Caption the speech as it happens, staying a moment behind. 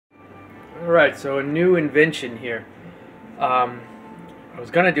Alright, so a new invention here. I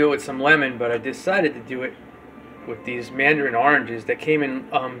was going to do it with some lemon, but I decided to do it with these mandarin oranges that came in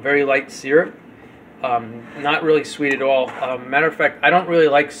very light syrup. Not really sweet at all. Matter of fact, I don't really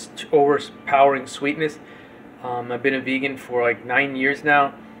like overpowering sweetness. I've been a vegan for like 9 years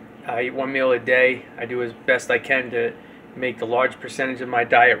now. I eat one meal a day. I do as best I can to make the large percentage of my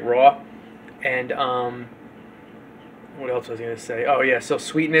diet raw. And what else was I going to say? Oh yeah, so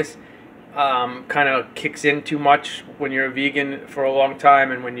sweetness kind of kicks in too much when you're a vegan for a long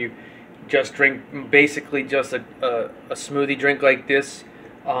time, and when you just drink basically just a smoothie drink like this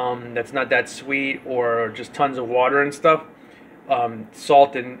that's not that sweet, or just tons of water and stuff.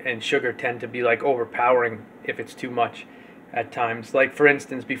 Salt and sugar tend to be like overpowering if it's too much at times. Like for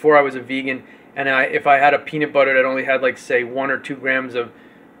instance, before I was a vegan, and if I had a peanut butter that only had like say 1 or 2 grams of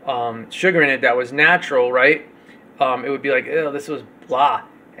sugar in it that was natural, right? It would be like, oh, this was blah,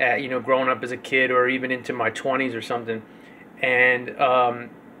 you know, growing up as a kid or even into my 20s or something. And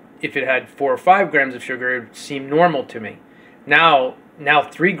if it had 4 or 5 grams of sugar, it seemed normal to me. Now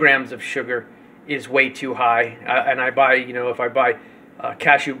 3 grams of sugar is way too high, and I buy, you know, if I buy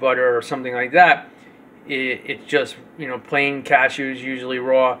cashew butter or something like that, it's just, you know, plain cashews, usually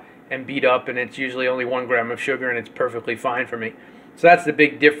raw and beat up, and it's usually only 1 gram of sugar, and it's perfectly fine for me. So that's the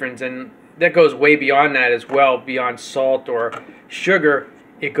big difference, and that goes way beyond that as well, beyond salt or sugar.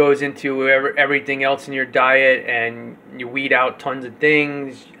 It goes into everything else in your diet, and you weed out tons of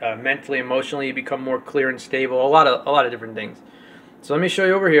things. Mentally, emotionally, you become more clear and stable. A lot of different things. So let me show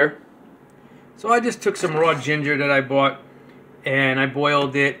you over here. So I just took some raw ginger that I bought, and I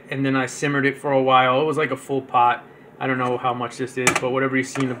boiled it, and then I simmered it for a while. It was like a full pot. I don't know how much this is, but whatever you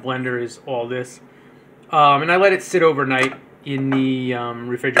see in the blender is all this. And I let it sit overnight in the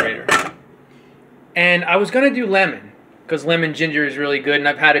refrigerator. And I was going to do lemon, because lemon ginger is really good, and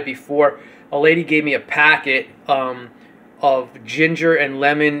I've had it before. A lady gave me a packet of ginger and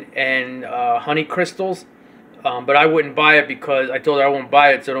lemon and honey crystals, but I wouldn't buy it because I told her I won't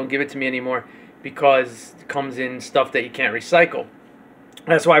buy it, so don't give it to me anymore, because it comes in stuff that you can't recycle.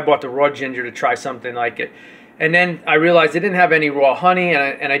 That's why I bought the raw ginger to try something like it. And then I realized it didn't have any raw honey,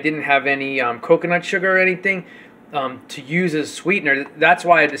 and I didn't have any coconut sugar or anything to use as sweetener. That's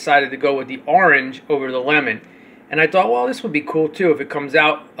why I decided to go with the orange over the lemon. And I thought, well, this would be cool too if it comes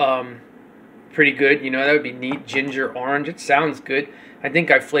out pretty good. You know, that would be neat. Ginger, orange, it sounds good. I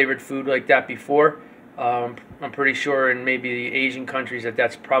think I've flavored food like that before. I'm pretty sure in maybe the Asian countries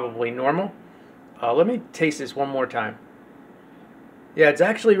that's probably normal. Let me taste this one more time. Yeah, it's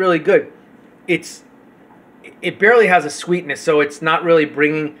actually really good. It barely has a sweetness, so it's not really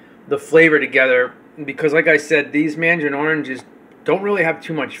bringing the flavor together, because like I said, these mandarin oranges don't really have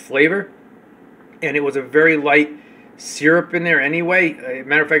too much flavor, and it was a very light syrup in there anyway.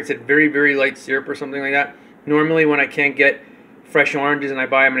 Matter of fact, it said very, very light syrup or something like that. Normally when I can't get fresh oranges and I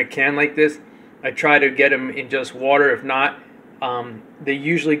buy them in a can like this, I try to get them in just water. If not, they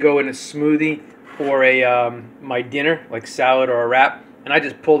usually go in a smoothie or my dinner, like salad or a wrap, and I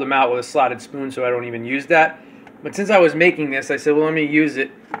just pull them out with a slotted spoon, so I don't even use that. But since I was making this, I said, well, let me use it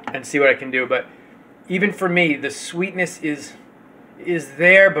and see what I can do. But even for me, the sweetness is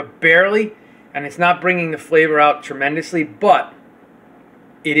there, but barely, and it's not bringing the flavor out tremendously, but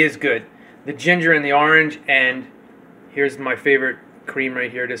it is good. The ginger and the orange, and here's my favorite cream right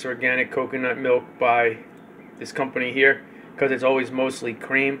here, this organic coconut milk by this company here, because it's always mostly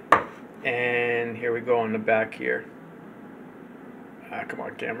cream. And here we go on the back here. Come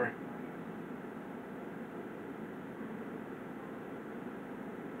on, camera.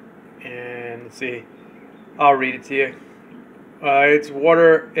 And let's see, I'll read it to you. It's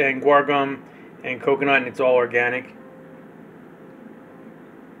water and guar gum and coconut, and it's all organic.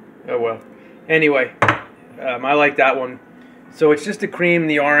 Oh well. Anyway, I like that one. So it's just the cream,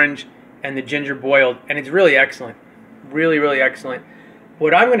 the orange, and the ginger boiled, and it's really excellent. Really, really excellent.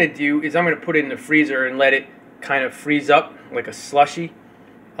 What I'm going to do is I'm going to put it in the freezer and let it kind of freeze up like a slushy.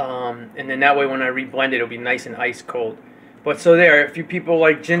 And then that way when I reblend it, it'll be nice and ice cold. But so there, if you people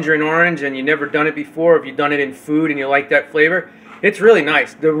like ginger and orange and you've never done it before, if you've done it in food and you like that flavor, it's really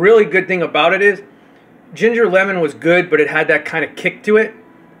nice. The really good thing about it is ginger lemon was good, but it had that kind of kick to it.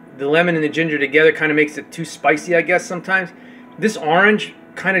 The lemon and the ginger together kind of makes it too spicy, I guess, sometimes. This orange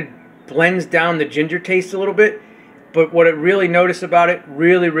kind of blends down the ginger taste a little bit, but what I really notice about it,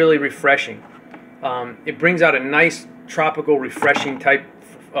 really, really refreshing. It brings out a nice tropical, refreshing type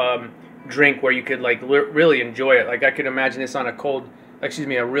drink where you could like really enjoy it. Like I could imagine this on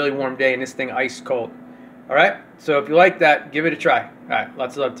a really warm day, and this thing ice cold. All right, so if you like that, give it a try. All right,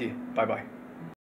 lots of love to you. Bye bye.